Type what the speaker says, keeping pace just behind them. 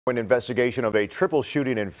An investigation of a triple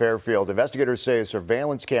shooting in Fairfield. Investigators say a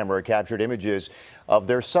surveillance camera captured images of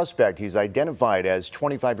their suspect. He's identified as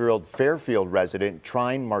 25-year-old Fairfield resident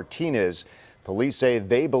Trine Martinez. Police say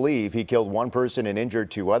they believe he killed one person and injured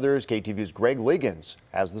two others. KTVU's Greg Liggins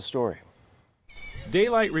has the story.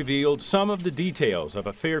 Daylight revealed some of the details of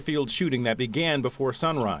a Fairfield shooting that began before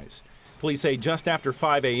sunrise. Police say just after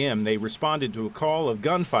 5 a.m. they responded to a call of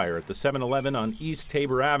gunfire at the 7-Eleven on East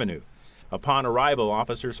Tabor Avenue. Upon arrival,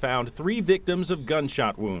 officers found 3 victims of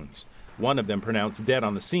gunshot wounds. One of them pronounced dead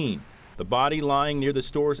on the scene, the body lying near the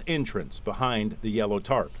store's entrance behind the yellow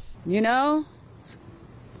tarp. You know,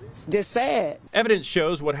 it's just sad. Evidence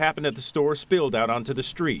shows what happened at the store spilled out onto the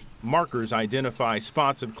street. Markers identify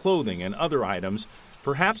spots of clothing and other items,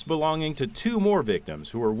 perhaps belonging to 2 more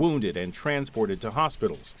victims who were wounded and transported to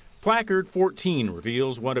hospitals. Placard 14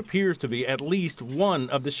 reveals what appears to be at least one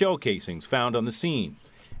of the shell casings found on the scene.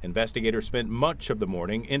 Investigators spent much of the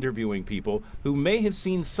morning interviewing people who may have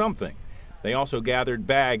seen something. They also gathered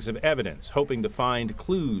bags of evidence, hoping to find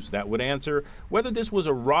clues that would answer whether this was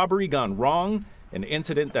a robbery gone wrong, an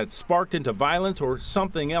incident that sparked into violence, or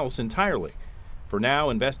something else entirely. For now,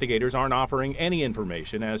 investigators aren't offering any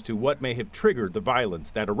information as to what may have triggered the violence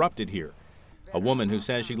that erupted here. A woman who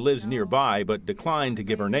says she lives nearby but declined to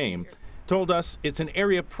give her name told us it's an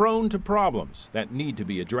area prone to problems that need to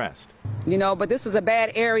be addressed. You know, but this is a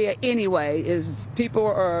bad area anyway. Is people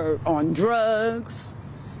are on drugs,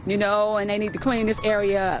 you know, and they need to clean this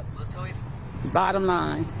area up. Bottom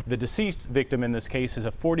line. The deceased victim in this case is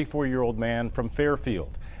a 44-year-old man from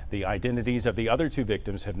Fairfield. The identities of the other 2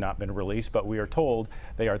 victims have not been released, but we are told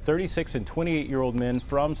they are 36 and 28-year-old men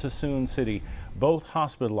from Suisun City, both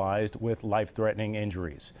hospitalized with life-threatening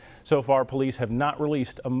injuries. So far, police have not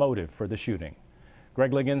released a motive for the shooting.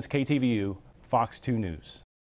 Greg Liggins, KTVU, Fox 2 News.